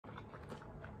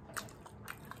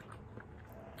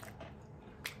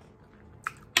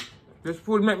This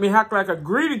food make me act like a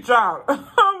greedy child.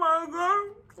 Oh my God.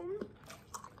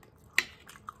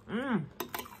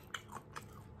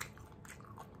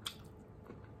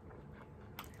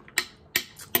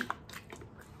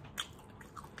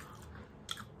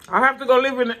 I have to go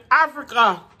live in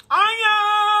Africa.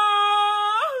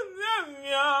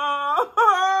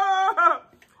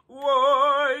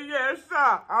 Whoa, yes,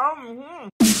 sir.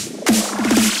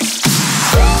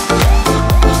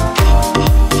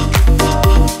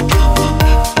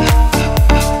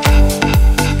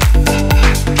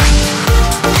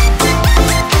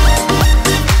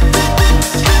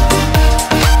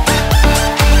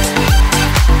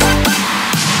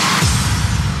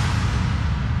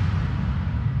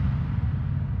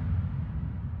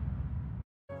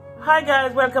 Hi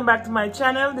guys, welcome back to my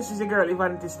channel. This is your girl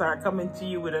Vanity Star coming to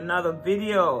you with another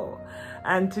video,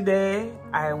 and today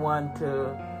I want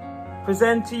to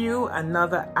present to you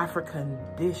another African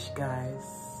dish, guys.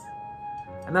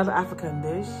 Another African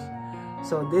dish.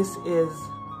 So this is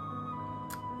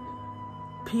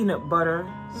peanut butter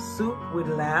soup with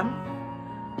lamb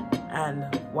and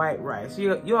white rice.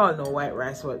 You all know white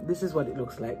rice, but this is what it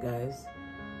looks like, guys.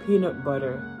 Peanut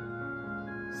butter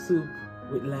soup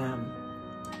with lamb.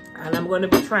 And I'm going to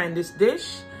be trying this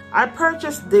dish. I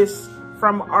purchased this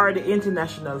from the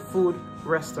International Food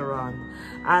Restaurant,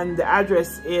 and the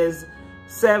address is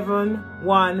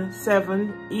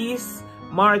 717 East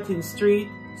Martin Street,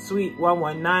 Suite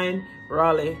 119,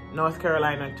 Raleigh, North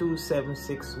Carolina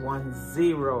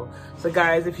 27610. So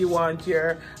guys, if you want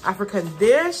your African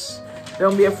dish,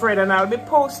 don't be afraid, and I'll be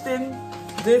posting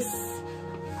this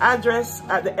address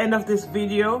at the end of this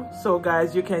video, so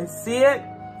guys, you can see it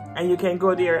and you can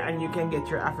go there and you can get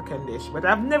your African dish. But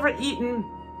I've never eaten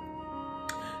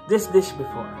this dish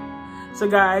before. So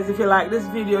guys, if you like this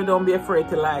video, don't be afraid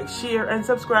to like, share and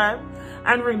subscribe,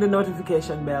 and ring the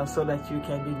notification bell so that you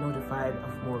can be notified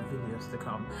of more videos to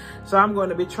come. So I'm going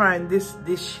to be trying this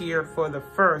dish here for the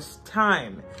first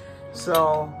time.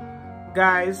 So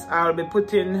guys, I'll be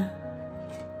putting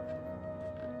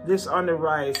this on the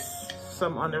rice,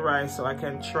 some on the rice, so I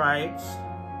can try it.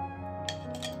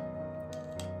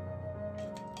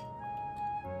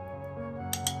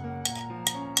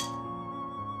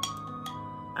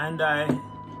 And I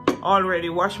already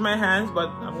washed my hands, but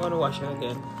I'm going to wash it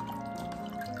again.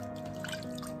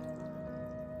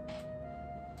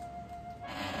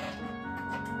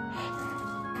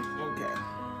 Okay.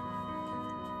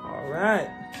 All right.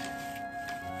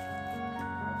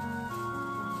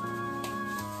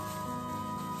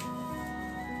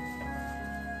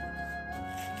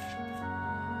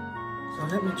 So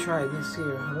let me try this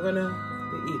here. I'm going to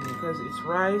be eating because it's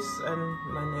rice and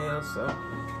my nails, so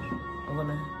I'm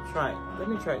gonna try it. Let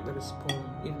me try it with a spoon.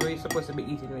 You're supposed to be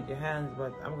eating with your hands,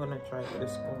 but I'm gonna try it with a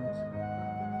spoon.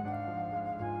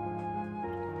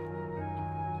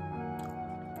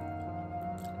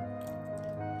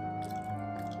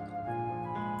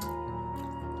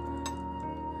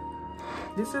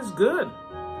 This is good.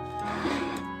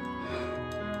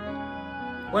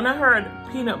 When I heard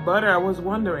peanut butter, I was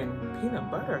wondering, peanut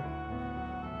butter?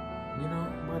 You know,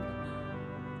 but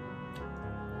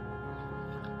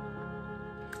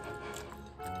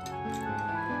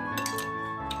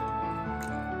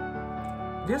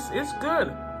this is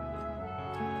good.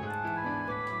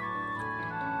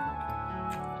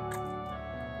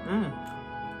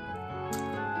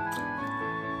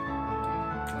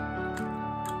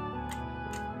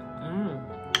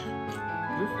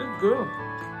 This is good.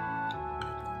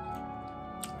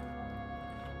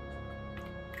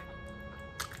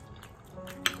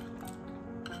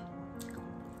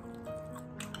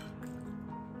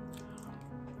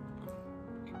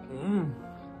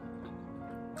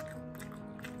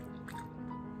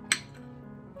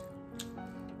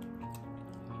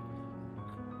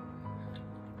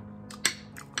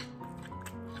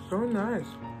 So nice.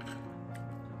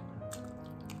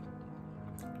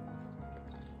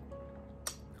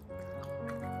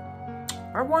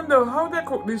 I wonder how they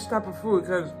cook this type of food,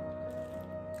 because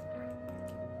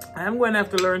I'm going to have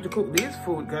to learn to cook this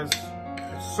food because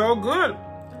it's so good.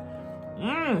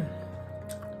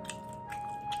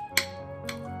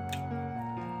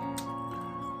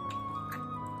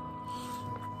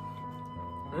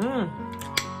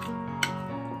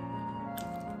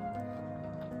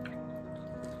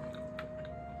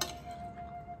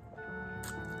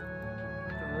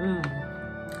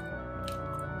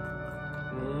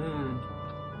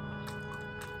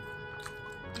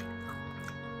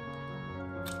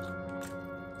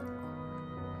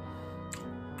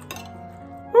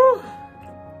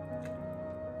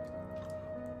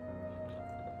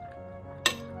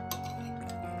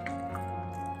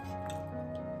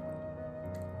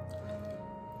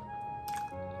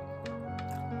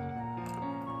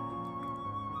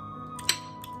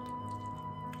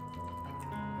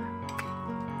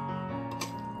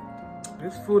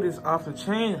 This food is off the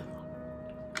chain.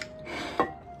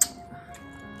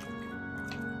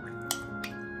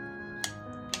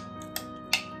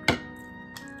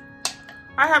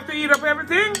 I have to eat up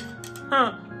everything?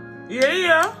 Huh.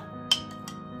 Yeah.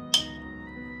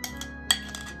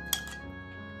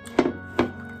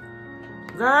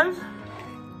 Guys,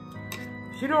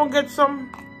 if you don't get some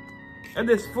of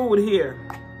this food here,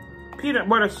 peanut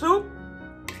butter soup,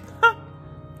 huh,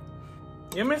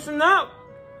 you're missing out.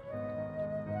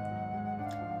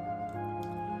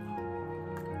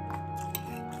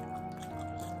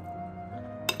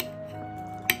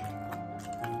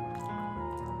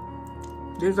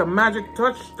 There's a magic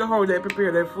touch to how they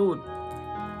prepare their food.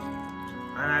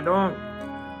 And I don't.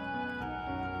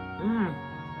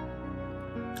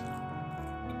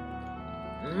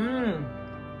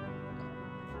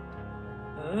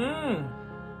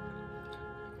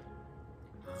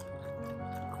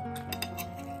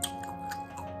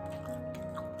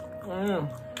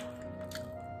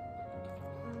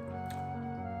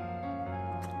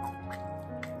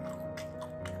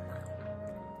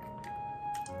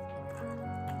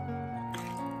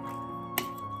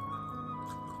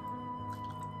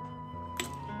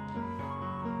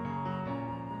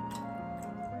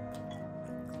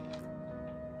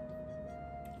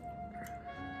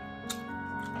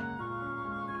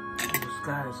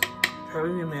 Guys, I'm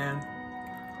telling you, man.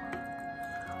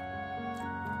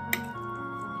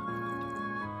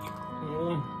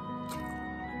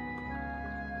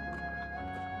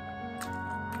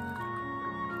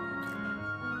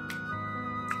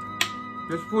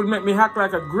 This food make me act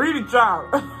like a greedy child.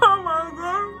 Oh my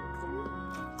God.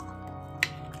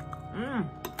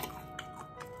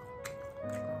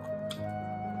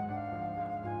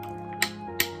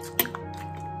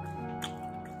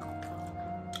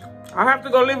 I have to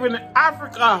go live in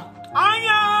Africa.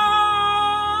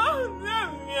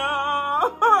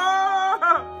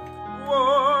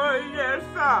 Whoa, yes,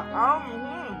 sir.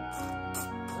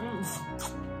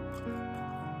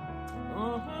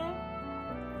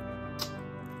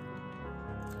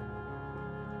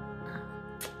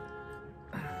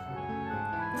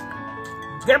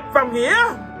 Get from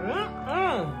here.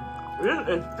 This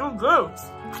is too good.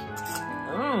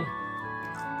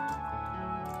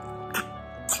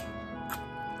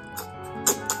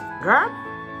 God,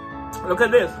 look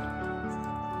at this.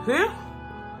 See?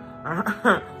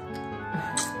 I'm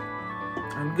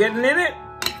getting in it.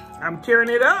 I'm tearing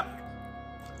it up.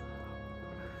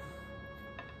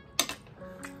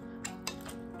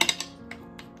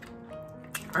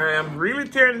 I am really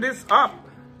tearing this up.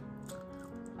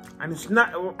 And it's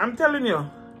not, I'm telling you,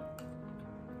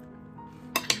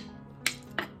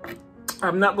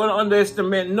 I'm not going to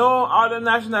underestimate no other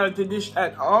nationality dish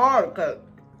at all, because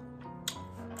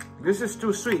this is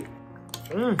too sweet.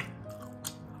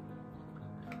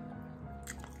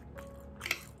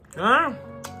 Huh?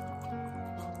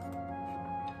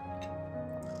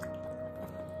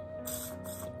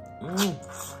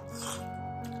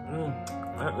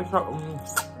 Let me try.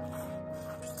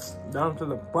 Down to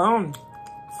the bone.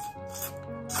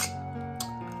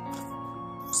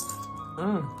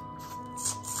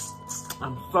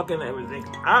 I'm sucking everything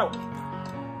out.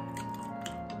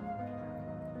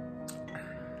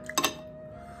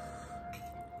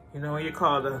 You know what you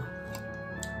call the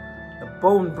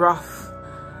bone broth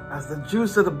as the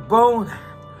juice of the bone.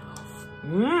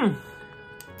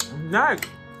 Nice.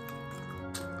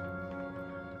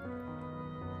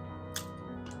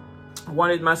 I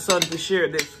wanted my son to share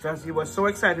this because he was so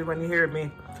excited when he heard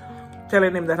me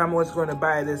telling him that I was going to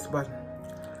buy this, but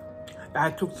I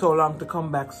took so long to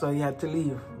come back, so he had to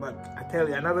leave. But I tell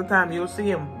you, another time you'll see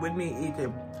him with me eat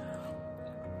him,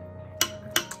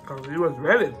 because he was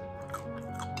ready.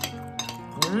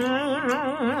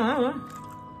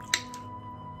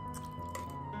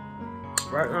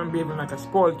 Right now I'm behaving like a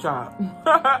spoiled child.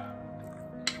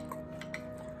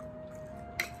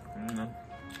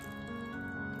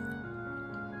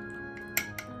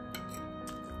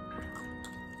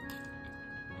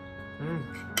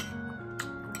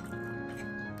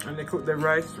 And they cook the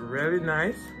rice really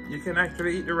nice. You can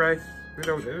actually eat the rice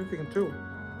without anything too.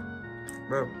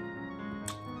 But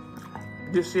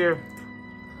this here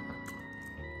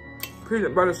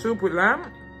peanut butter soup with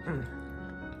lamb.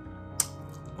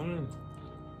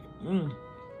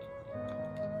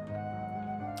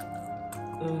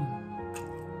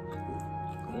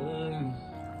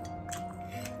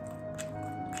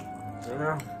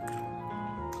 Yeah.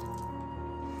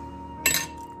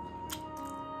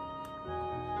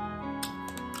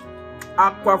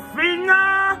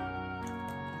 Aquafina.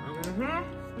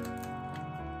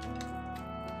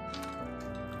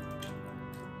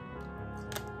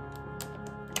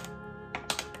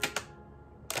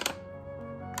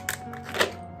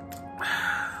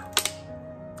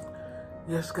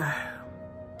 Yes, guys,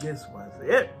 this was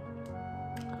it.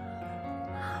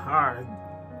 Alright,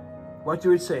 what you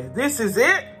would say? This is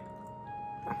it.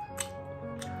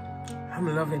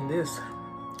 I'm loving this.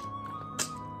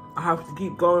 I have to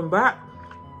keep going back.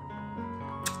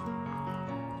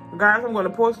 Guys, I'm going to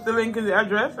post the link in the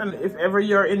address, and if ever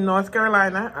you're in North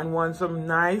Carolina and want some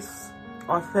nice,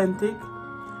 authentic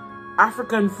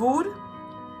African food,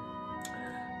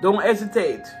 don't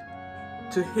hesitate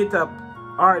to hit up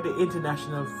the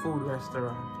International Food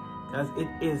Restaurant, because it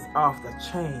is off the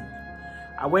chain.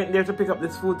 I went there to pick up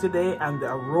this food today, and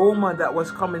the aroma that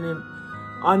was coming in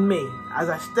on me as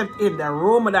I stepped in, the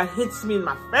aroma that hits me in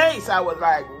my face, I was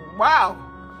like, wow,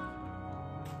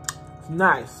 it's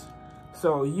nice.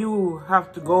 So you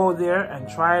have to go there and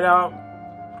try it out.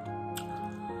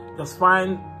 Just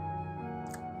find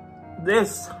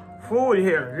this food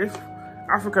here, this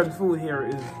African food here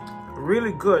is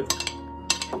really good.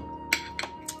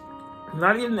 I'm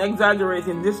not even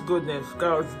exaggerating this goodness,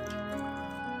 because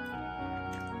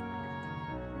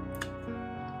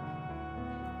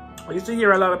I used to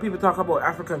hear a lot of people talk about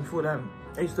African food, and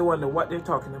I used to wonder what they're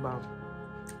talking about.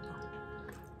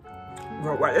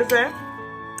 But what they say?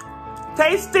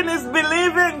 Tasting is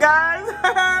believing, guys.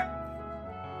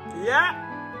 Yeah.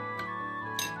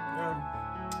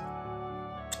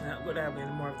 I'm not going to have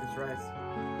any more of this rice.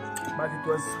 But it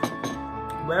was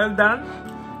well done.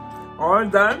 All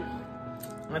done.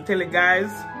 I tell you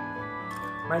guys,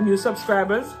 my new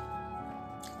subscribers,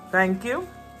 thank you.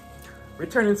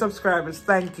 Returning subscribers,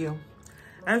 thank you.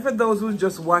 And for those who's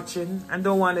just watching and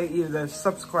don't want to either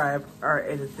subscribe or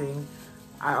anything,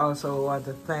 I also want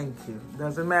to thank you.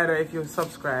 Doesn't matter if you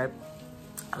subscribe,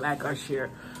 like or share,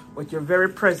 but your very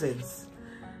presence,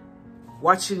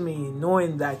 watching me,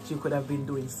 knowing that you could have been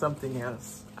doing something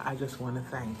else, I just want to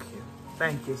thank you.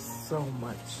 Thank you so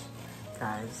much,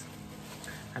 guys.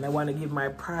 And I want to give my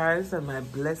prayers and my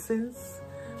blessings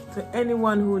to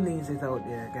anyone who needs it out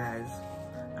there, guys.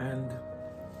 And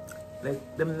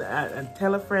let them and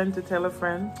tell a friend to tell a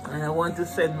friend. And I want to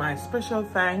send my special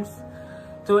thanks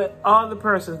to all the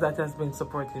persons that has been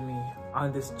supporting me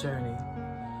on this journey.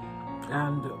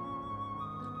 And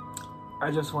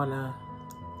I just want to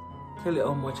tell you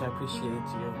how much I appreciate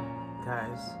you,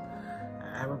 guys.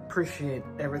 I appreciate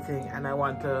everything, and I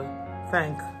want to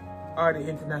thank the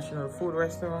International Food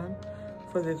Restaurant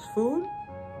for this food.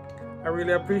 I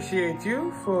really appreciate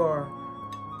you for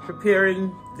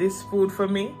preparing this food for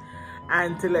me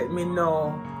and to let me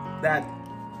know that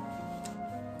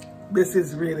this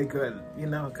is really good, you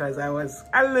know, because I was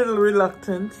a little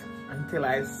reluctant until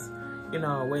I, you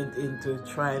know, went into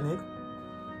trying it.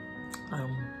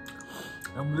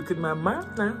 I'm looking at my mouth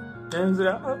now, and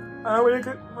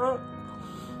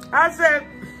I said,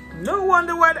 no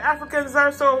wonder why the Africans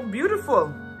are so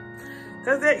beautiful,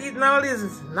 because they're eating all this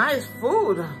nice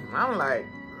food. I'm like,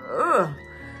 ugh.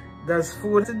 Does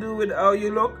food have to do with how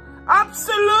you look?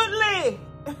 Absolutely.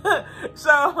 So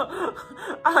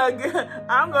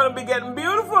I'm gonna be getting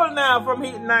beautiful now from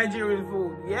eating Nigerian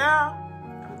food. Yeah,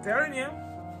 I'm telling you,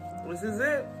 this is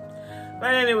it.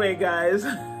 But anyway, guys,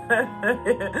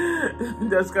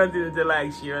 just continue to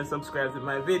like, share, and subscribe to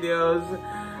my videos.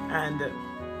 And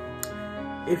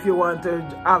if you want to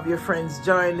have your friends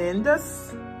join in,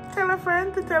 just tell a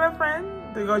friend to tell a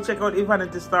friend to go check out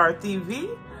Vanity Star TV,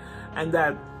 and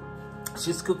that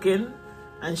she's cooking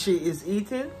and she is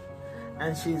eating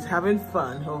and she's having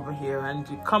fun over here, and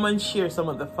to come and share some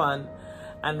of the fun.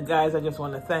 And guys, I just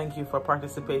want to thank you for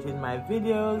participating in my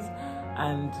videos,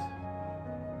 and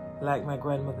like my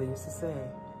grandmother used to say,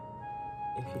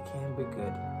 if you can be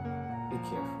good, be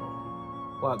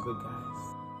careful. Well, good,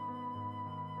 guys.